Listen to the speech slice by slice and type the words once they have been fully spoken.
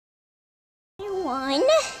everyone,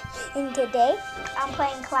 and today I'm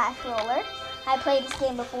playing Clash Roller. I played this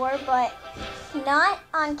game before, but not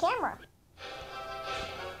on camera.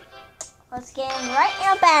 Let's get in right in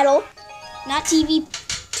a battle. Not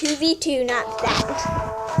 2v2, not that.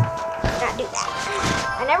 Not do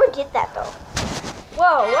that. I never did that though.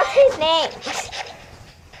 Whoa, what's his name?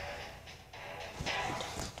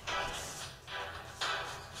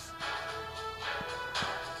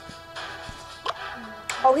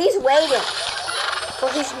 Oh, he's waiting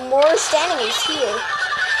for his worst enemies here.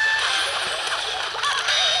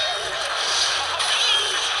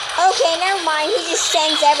 Okay, never mind. He just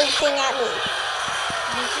sends everything at me.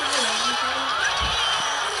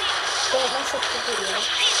 Don't mess up the video.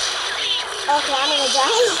 Okay, I'm gonna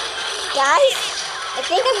die. Guys, I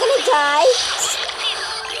think I'm gonna die.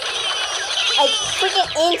 Like, freaking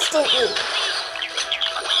instantly.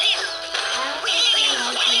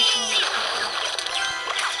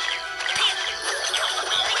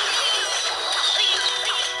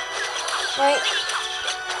 Right?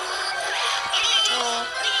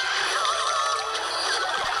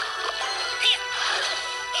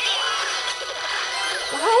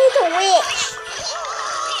 Why the witch?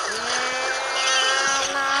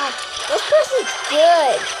 No. This person's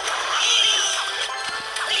good.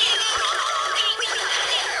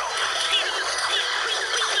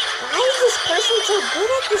 Why is this person so good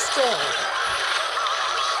at this game?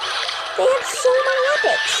 They have so many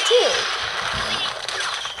epics too.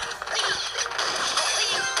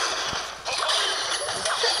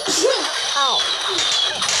 Oh.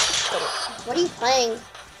 What are you playing?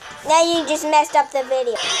 Now you just messed up the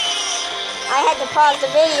video. I had to pause the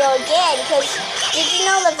video again because did you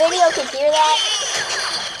know the video could hear that?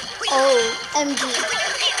 Oh, MG.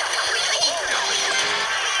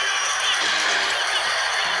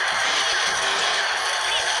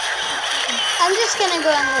 I'm just gonna go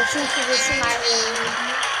and listen to this in my room.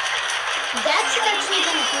 That's actually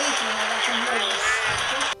gonna hurt you. I can notice.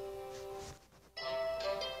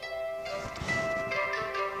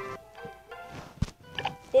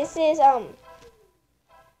 This is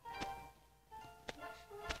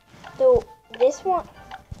this one.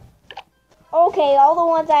 Okay, all the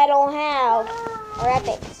ones I don't have are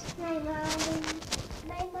epics.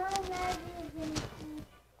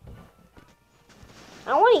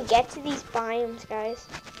 I want to get to these biomes, guys.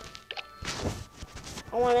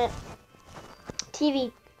 I want to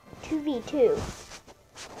 2v2.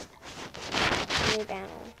 New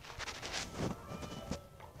battle.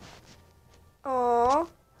 Aww.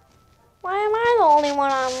 Why am I the only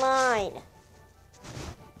one online?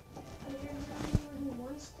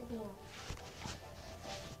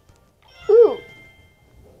 Ooh.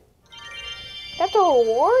 That's a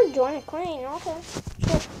reward? Join a clan. Okay.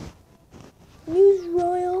 Sure. News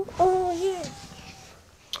Royal. Oh, yeah.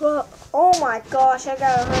 Oh my gosh, I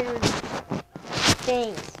got 100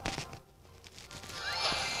 things.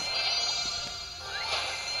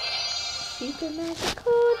 Super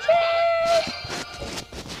magical chest.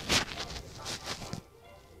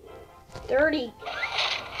 30.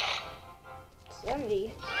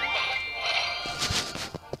 70.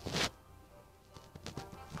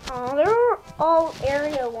 Oh, they're all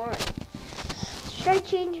area 1. Should I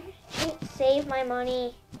save my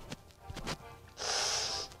money?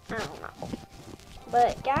 I don't know.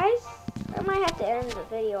 But guys, I might have to end the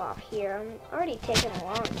video off here. I'm already taking a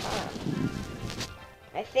long time.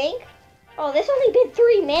 I think. Oh, this only been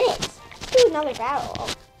 3 minutes. Let's do another battle.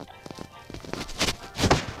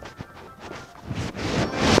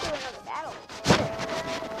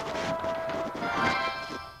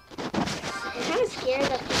 Scared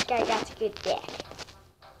that this guy got a good deck.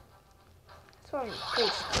 That's what I'm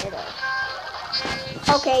pretty scared of.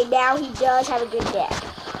 Okay, now he does have a good deck.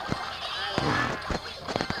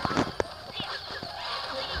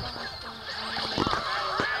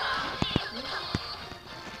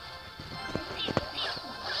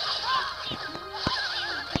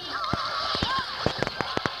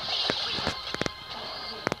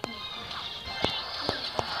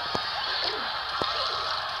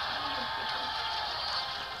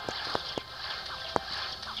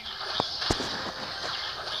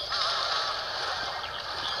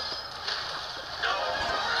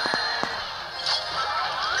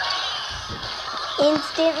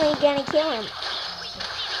 Instantly gonna kill him.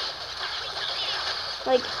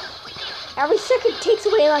 Like, every second takes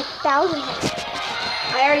away like 1,000 hits.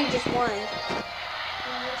 I already just won.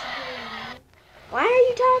 Why are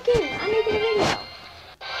you talking? I'm making a video.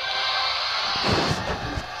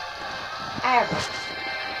 Average.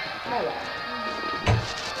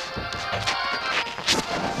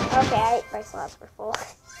 Okay, my slots were full.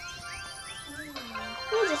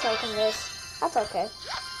 Let me just open this. That's okay.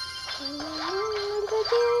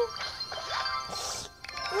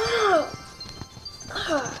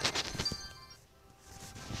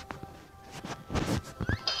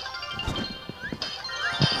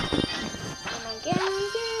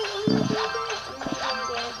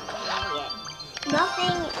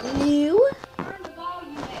 Nothing new. Turn the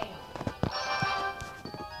volume down.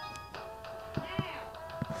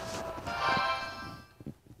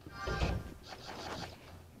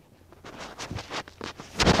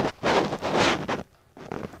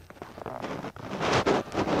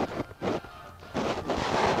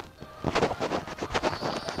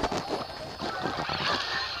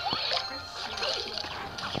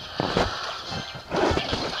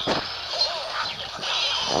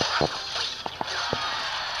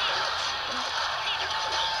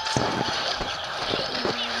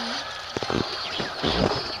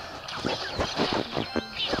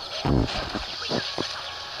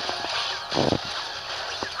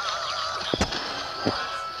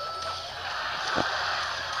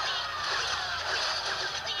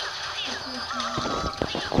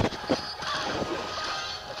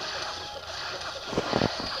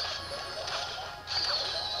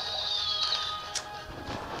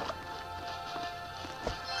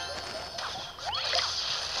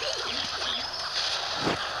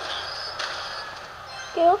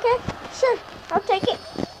 Okay, sure, I'll take it.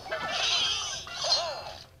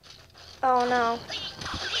 Oh no.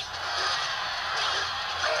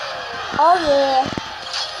 Oh yeah.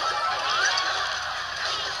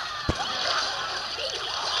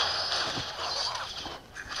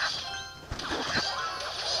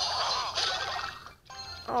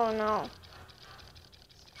 Oh no.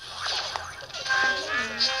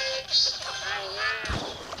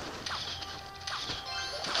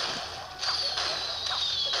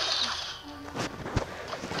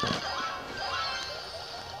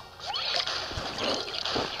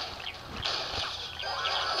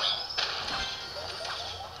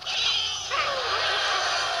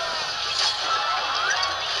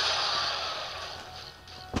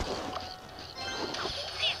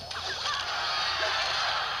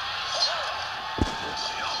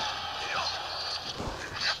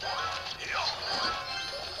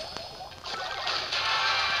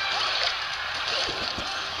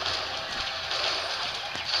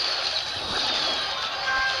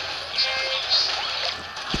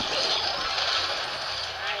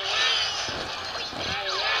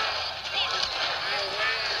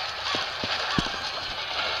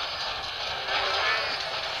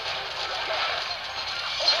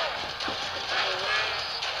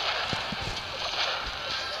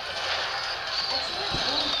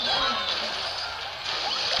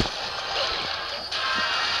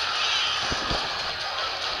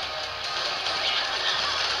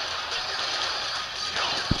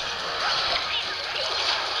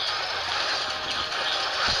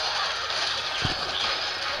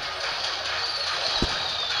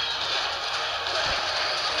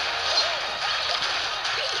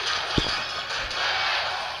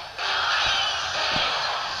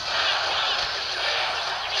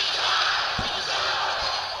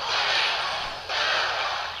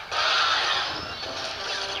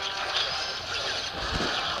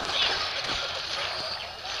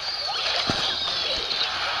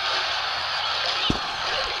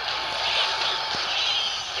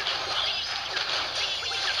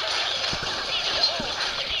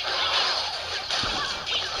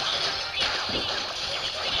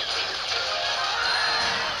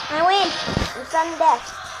 I win! I'm sudden death.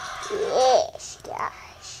 Yes,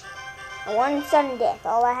 gosh. I won sudden death.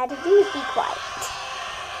 All I had to do was be quiet.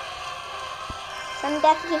 Sudden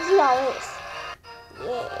death gives you all this.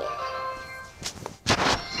 Yeah.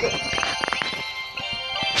 Good.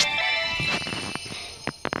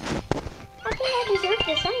 I think I deserve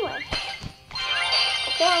this anyway.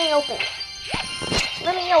 Okay, let me open it.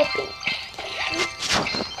 Let me open it.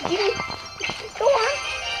 Go on.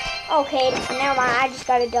 Okay, never mind. I just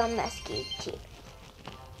got a dumb musky too.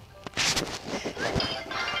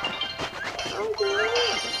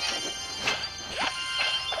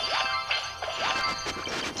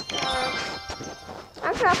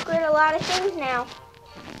 I can upgrade a lot of things now.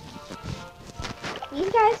 You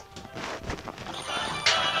guys?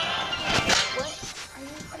 What are you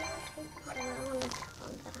going to take on the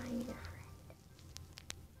phone that I'm your friend?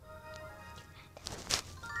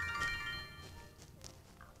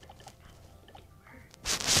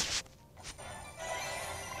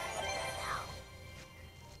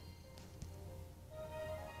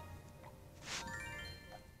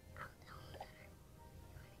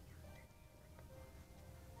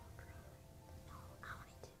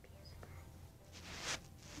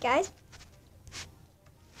 Guys,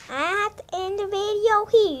 I have to end the video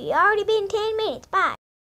here. It's already been 10 minutes. Bye.